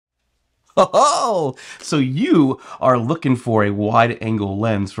Oh, so you are looking for a wide-angle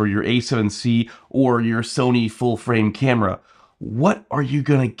lens for your A7C or your Sony full-frame camera. What are you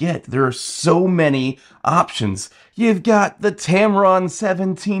gonna get? There are so many options. You've got the Tamron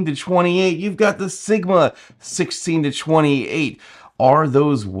 17-28, you've got the Sigma 16-28. Are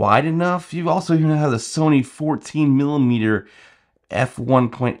those wide enough? You also even have the Sony 14mm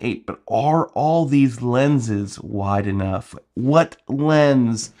f1.8, but are all these lenses wide enough? What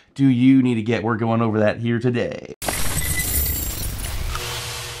lens do you need to get? We're going over that here today.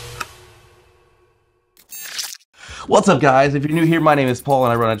 What's up, guys? If you're new here, my name is Paul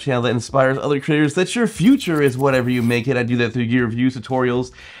and I run a channel that inspires other creators that your future is whatever you make it. I do that through gear reviews,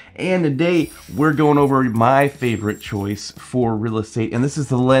 tutorials, and today we're going over my favorite choice for real estate, and this is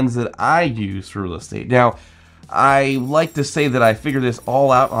the lens that I use for real estate. Now, I like to say that I figured this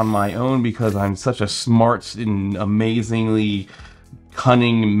all out on my own because I'm such a smart and amazingly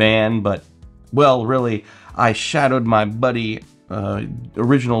cunning man, but, well, really, I shadowed my buddy,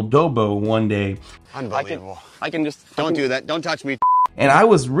 Original Dobo, one day. Unbelievable. I can just... Don't do that. Don't touch me. And I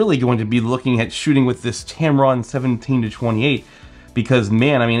was really going to be looking at shooting with this Tamron 17-28 because,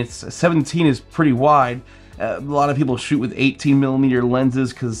 man, I mean, 17 is pretty wide. A lot of people shoot with 18mm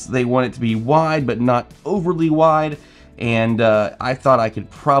lenses because they want it to be wide but not overly wide, and I thought I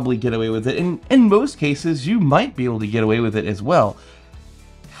could probably get away with it. And in most cases, you might be able to get away with it as well.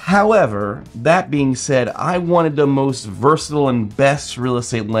 However, that being said, I wanted the most versatile and best real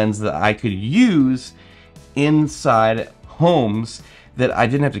estate lens that I could use inside homes that I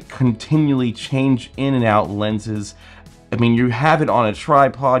didn't have to continually change in and out lenses. I mean, you have it on a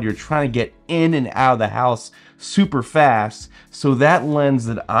tripod, you're trying to get in and out of the house super fast, so that lens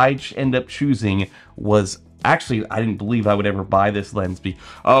that I end up choosing was, actually, I didn't believe I would ever buy this lens.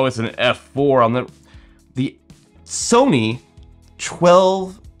 Oh, it's an f4 on the Sony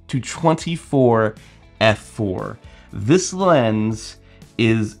 12-24 f4. This lens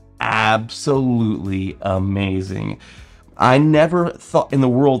is absolutely amazing. I never thought in the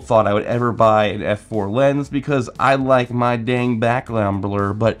world I would ever buy an f4 lens because I like my dang background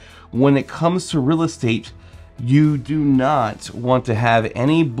blur, but when it comes to real estate, you do not want to have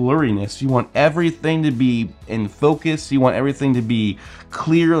any blurriness. You want everything to be in focus. You want everything to be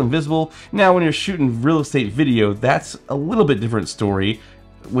clear and visible. Now, when you're shooting real estate video, that's a little bit different story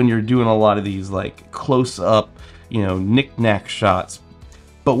when you're doing a lot of these like close-up, you know, knick-knack shots.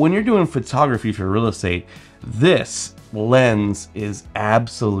 But when you're doing photography for real estate, this lens is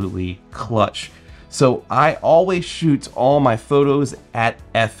absolutely clutch. So I always shoot all my photos at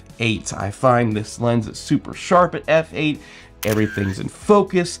f8. I find this lens is super sharp at f8. Everything's in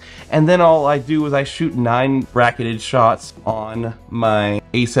focus, and then all I do is I shoot 9 bracketed shots on my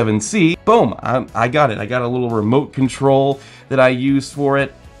A7C. Boom, I got it. I got a little remote control that I use for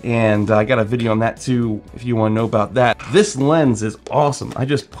it, and I got a video on that too if you want to know about that. This lens is awesome. I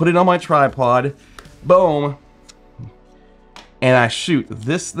just put it on my tripod, boom, and I shoot.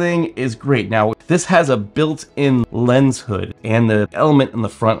 This thing is great. Now, this has a built-in lens hood, and the element in the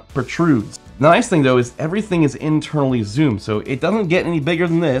front protrudes. The nice thing, though, is everything is internally zoomed, so it doesn't get any bigger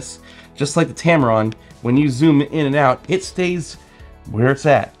than this. Just like the Tamron, when you zoom in and out, it stays where it's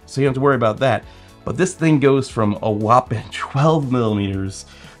at, so you don't have to worry about that. But this thing goes from a whopping 12mm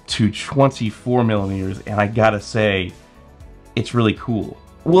to 24mm, and I gotta say, it's really cool.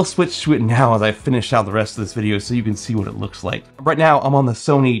 We'll switch to it now as I finish out the rest of this video so you can see what it looks like. Right now, I'm on the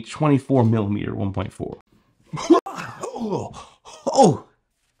Sony 24mm 1.4.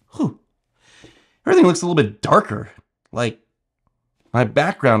 Everything looks a little bit darker. Like, my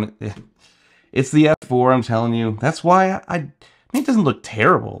background, it's the f4, I'm telling you. That's why I mean, it doesn't look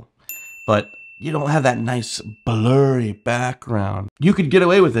terrible, but you don't have that nice blurry background. You could get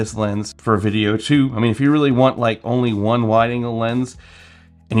away with this lens for a video too. I mean, if you really want like only one wide angle lens,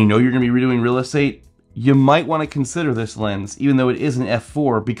 and you know you're gonna be redoing real estate, you might want to consider this lens, even though it is an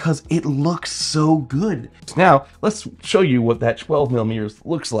f4, because it looks so good. Now, let's show you what that 12mm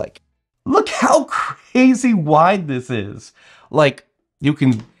looks like. Look how crazy wide this is. Like, you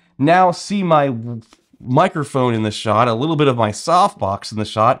can now see my microphone in the shot, a little bit of my softbox in the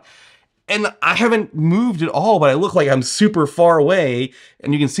shot, and I haven't moved at all, but I look like I'm super far away,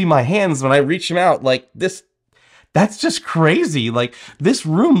 and you can see my hands when I reach them out like this. That's just crazy. Like, this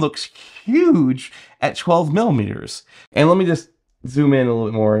room looks huge at 12mm. And let me just zoom in a little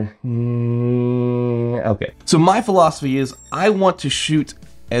bit more. Okay. So my philosophy is I want to shoot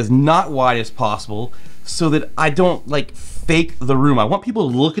as not wide as possible so that I don't like fake the room. I want people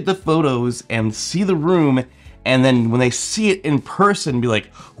to look at the photos and see the room and then when they see it in person, be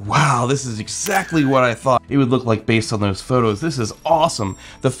like, wow, this is exactly what I thought it would look like based on those photos. This is awesome.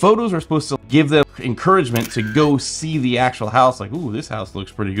 The photos are supposed to give them encouragement to go see the actual house, like, ooh, this house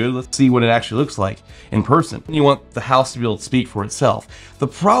looks pretty good. Let's see what it actually looks like in person. You want the house to be able to speak for itself. The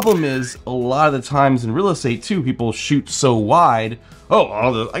problem is, a lot of the times in real estate too, people shoot so wide.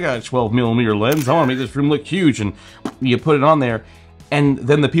 Oh, I got a 12mm lens. I want to make this room look huge, and you put it on there, and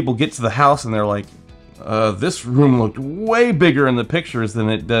then the people get to the house and they're like, this room looked way bigger in the pictures than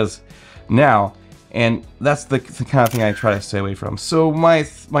it does now. And that's the kind of thing I try to stay away from. So my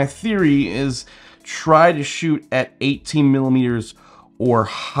theory is try to shoot at 18mm or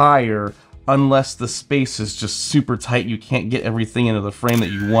higher, unless the space is just super tight, you can't get everything into the frame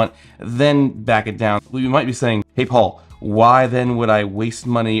that you want, then back it down. You might be saying, hey Paul, why then would I waste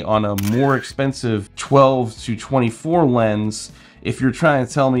money on a more expensive 12 to 24 lens if you're trying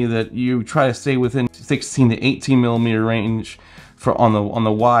to tell me that you try to stay within 16 to 18mm range on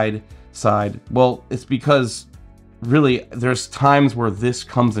the wide side? Well, it's because really there's times where this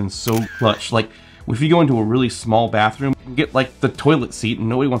comes in so clutch. Like if you go into a really small bathroom, you can get like the toilet seat, and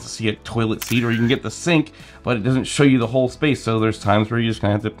nobody wants to see a toilet seat, or you can get the sink, but it doesn't show you the whole space. So there's times where you just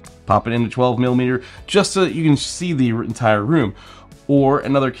kind of have to pop it into 12mm just so that you can see the entire room. Or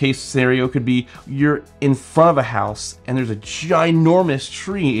another case scenario could be you're in front of a house and there's a ginormous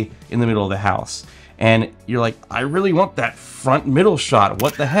tree in the middle of the house. And you're like, I really want that front middle shot.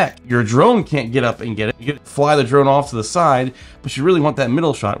 What the heck? Your drone can't get up and get it. You can fly the drone off to the side, but you really want that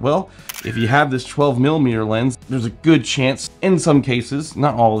middle shot. Well, if you have this 12mm lens, there's a good chance, in some cases,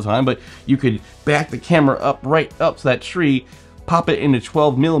 not all the time, but you could back the camera up right up to that tree, pop it into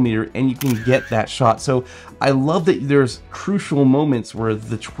 12mm, and you can get that shot. So I love that there's crucial moments where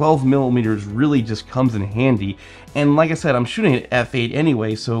the 12mm really just comes in handy. And like I said, I'm shooting at f8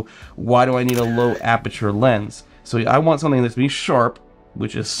 anyway, so why do I need a low aperture lens? So I want something that's be sharp,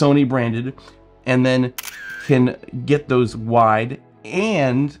 which is Sony branded, and then can get those wide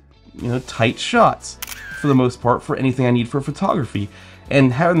and, you know, tight shots for the most part for anything I need for photography.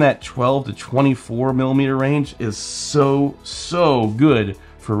 And having that 12 to 24mm range is so good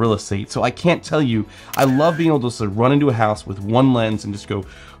for real estate. So I can't tell you, I love being able to just run into a house with one lens and just go,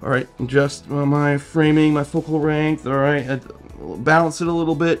 all right, adjust my framing, my focal length, all right, balance it a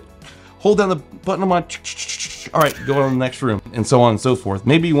little bit, hold down the button on my, all right, go on to the next room, and so on and so forth.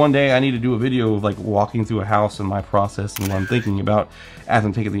 Maybe one day I need to do a video of like walking through a house and my process and what I'm thinking about as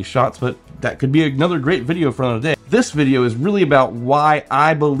I'm taking these shots, but that could be another great video for another day. This video is really about why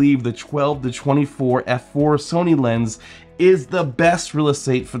I believe the 12 to 24 f4 Sony lens is the best real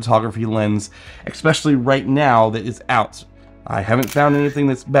estate photography lens, especially right now that is out. I haven't found anything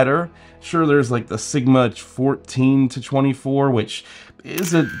that's better. Sure, there's like the Sigma 14 to 24, which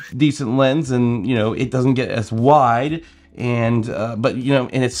is a decent lens, and you know, it doesn't get as wide, and but you know,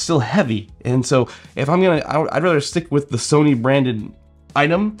 and it's still heavy. And so if I'm gonna, I'd rather stick with the Sony branded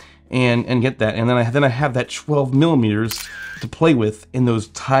item and get that, and then I have that 12mm to play with in those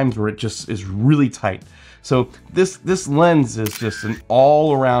times where it just is really tight. So this lens is just an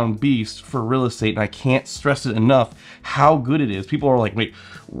all-around beast for real estate, and I can't stress it enough how good it is. People are like, wait,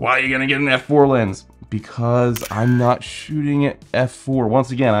 why are you gonna get an f4 lens? Because I'm not shooting at f4.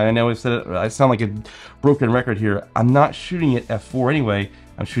 Once again, I know I said it, I sound like a broken record here. I'm not shooting at f4 anyway.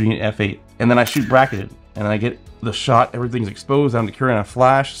 I'm shooting at f8, and then I shoot bracketed, and I get the shot, everything's exposed, I'm carrying a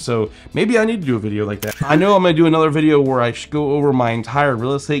flash, so maybe I need to do a video like that. I know I'm gonna do another video where I go over my entire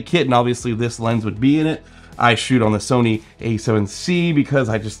real estate kit, and obviously this lens would be in it. I shoot on the Sony A7C because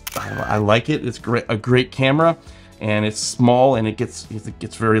I like it. It's a great camera, and it's small, and it gets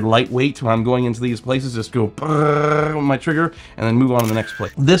very lightweight when I'm going into these places. Just go with my trigger and then move on to the next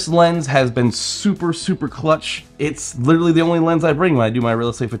place. This lens has been super clutch. It's literally the only lens I bring when I do my real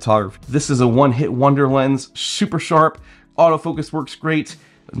estate photography. This is a one-hit wonder lens, super sharp, autofocus works great,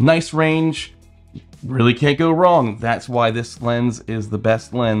 nice range. Really can't go wrong. That's why this lens is the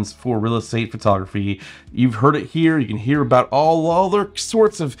best lens for real estate photography. You've heard it here. You can hear about all other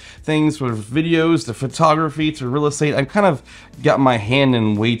sorts of things, from videos to photography to real estate. I've kind of got my hand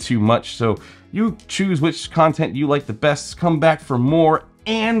in way too much, so you choose which content you like the best, come back for more,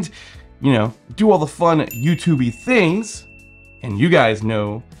 and, you know, do all the fun YouTube-y things, and you guys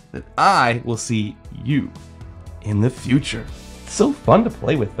know that I will see you in the future. It's so fun to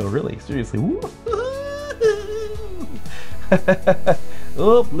play with though, really, seriously. Whoop, a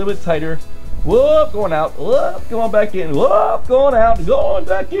little bit tighter. Whoop, going out. Whoop, going back in. Whoop, going out. Going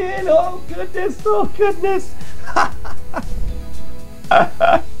back in. Oh goodness. Oh goodness.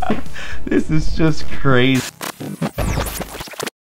 This is just crazy.